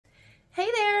Hey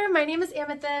there, my name is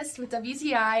Amethyst with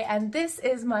WTI, and this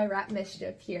is my rat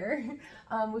mischief here.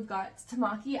 We've got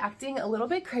Tamaki acting a little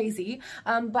bit crazy,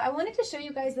 but I wanted to show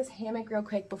you guys this hammock real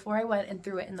quick before I went and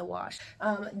threw it in the wash.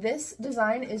 This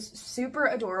design is super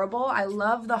adorable. I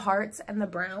love the hearts and the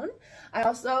brown. I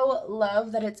also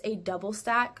love that it's a double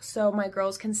stack, so my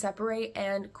girls can separate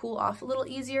and cool off a little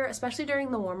easier, especially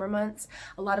during the warmer months.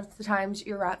 A lot of the times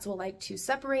your rats will like to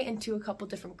separate into a couple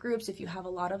different groups if you have a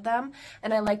lot of them,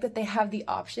 and I like that they have the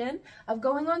option of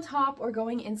going on top or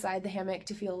going inside the hammock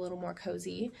to feel a little more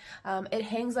cozy. It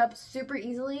hangs up super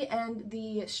easily, and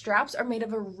the straps are made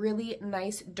of a really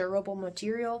nice durable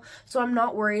material, so I'm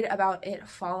not worried about it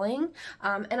falling.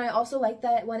 And I also like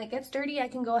that when it gets dirty I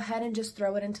can go ahead and just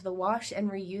throw it into the wash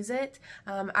and reuse it.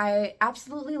 I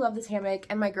absolutely love this hammock,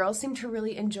 and my girls seem to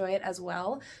really enjoy it as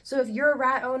well. So if you're a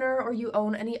rat owner or you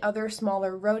own any other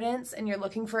smaller rodents and you're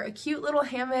looking for a cute little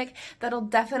hammock that'll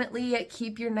definitely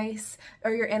keep your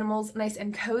animals nice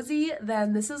and cozy,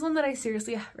 then this is one that I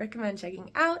seriously recommend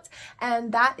checking out,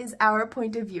 and that is our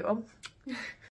point of view.